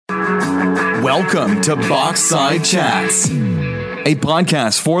Welcome to Boxside Chats, a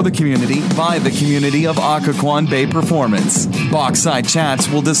podcast for the community by the community of Occoquan Bay Performance. Boxside Chats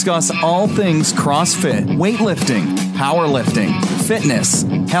will discuss all things CrossFit, weightlifting, powerlifting, fitness,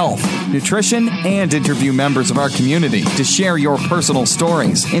 health, nutrition, and interview members of our community to share your personal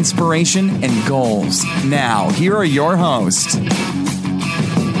stories, inspiration, and goals. Now, here are your hosts.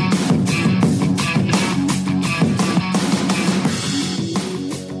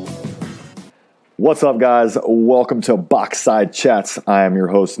 What's up, guys? Welcome to Boxside Chats. I am your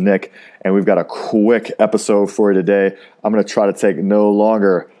host, Nick, and we've got a quick episode for you today. I'm going to try to take no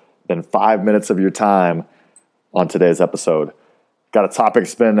longer than 5 minutes of your time on today's episode. Got a topic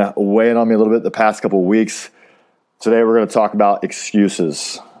that's been weighing on me a little bit the past couple of weeks. Today, we're going to talk about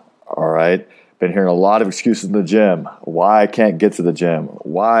excuses. All right? Been hearing a lot of excuses in the gym. Why I can't get to the gym.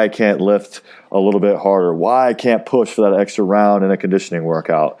 Why I can't lift a little bit harder. Why I can't push for that extra round in a conditioning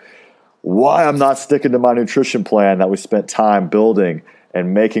workout. Why I'm not sticking to my nutrition plan that we spent time building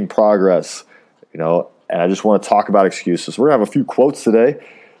and making progress, and I just want to talk about excuses. We're going to have a few quotes today,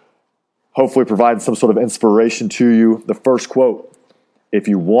 hopefully provide some sort of inspiration to you. The first quote: if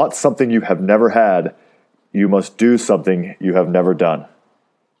you want something you have never had, you must do something you have never done.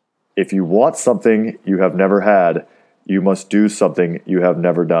 If you want something you have never had, you must do something you have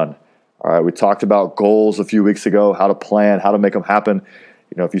never done. All right, we talked about goals a few weeks ago, how to plan, how to make them happen.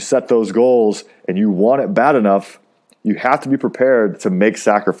 If you set those goals and you want it bad enough, you have to be prepared to make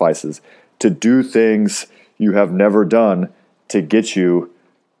sacrifices, to do things you have never done to get you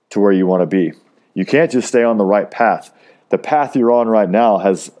to where you want to be. You can't just stay on the right path. The path you're on right now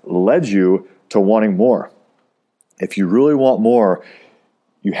has led you to wanting more. If you really want more,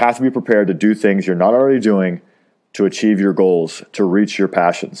 you have to be prepared to do things you're not already doing to achieve your goals, to reach your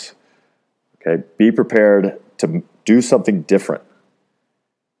passions. Okay? Be prepared to do something different.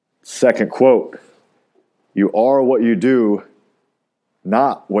 Second quote: you are what you do,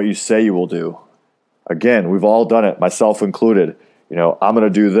 not what you say you will do. Again, we've all done it, myself included. I'm going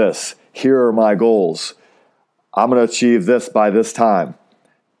to do this. Here are my goals. I'm going to achieve this by this time.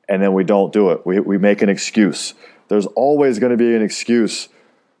 And then we don't do it. We make an excuse. There's always going to be an excuse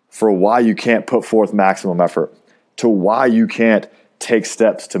for why you can't put forth maximum effort, to why you can't take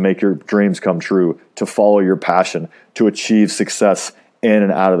steps to make your dreams come true, to follow your passion, to achieve success in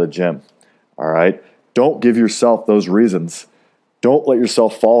and out of the gym. All right? Don't give yourself those reasons. Don't let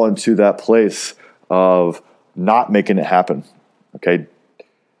yourself fall into that place of not making it happen. Okay?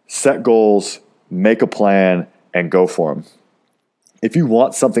 Set goals, make a plan, and go for them. If you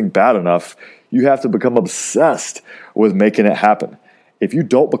want something bad enough, you have to become obsessed with making it happen. If you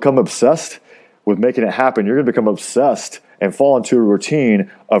don't become obsessed with making it happen, you're going to become obsessed and fall into a routine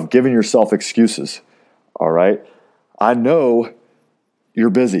of giving yourself excuses. All right? I know you're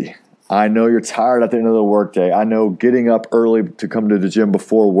busy. I know you're tired at the end of the workday. I know getting up early to come to the gym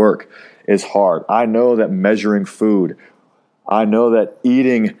before work is hard. I know that measuring food, I know that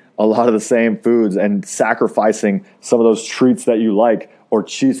eating a lot of the same foods and sacrificing some of those treats that you like or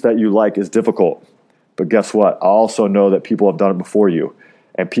cheats that you like is difficult. But guess what? I also know that people have done it before you,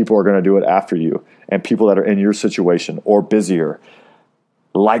 and people are going to do it after you, and people that are in your situation or busier,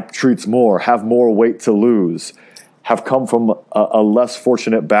 like treats more, have more weight to lose, have come from a less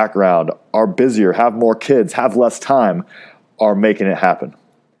fortunate background, are busier, have more kids, have less time, are making it happen.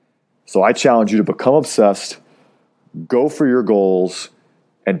 So I challenge you to become obsessed, go for your goals,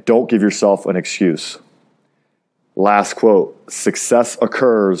 and don't give yourself an excuse. Last quote: success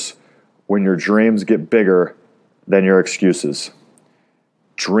occurs when your dreams get bigger than your excuses.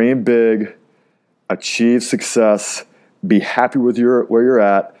 Dream big, achieve success, be happy with where you're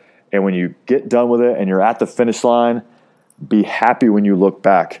at, and when you get done with it and you're at the finish line, be happy when you look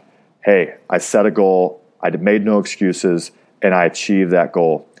back. Hey, I set a goal, I made no excuses, and I achieved that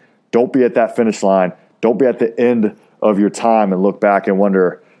goal. Don't be at that finish line. Don't be at the end of your time and look back and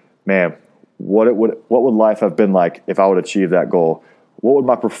wonder, man, what would life have been like if I would achieve that goal? What would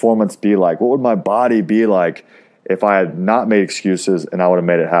my performance be like? What would my body be like if I had not made excuses and I would have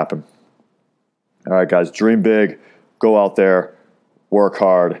made it happen? All right, guys, dream big, go out there, work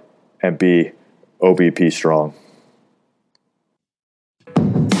hard, and be OBP strong.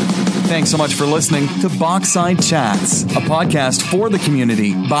 Thanks so much for listening to Boxside Chats, a podcast for the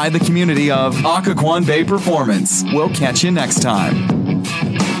community by the community of Occoquan Bay Performance. We'll catch you next time.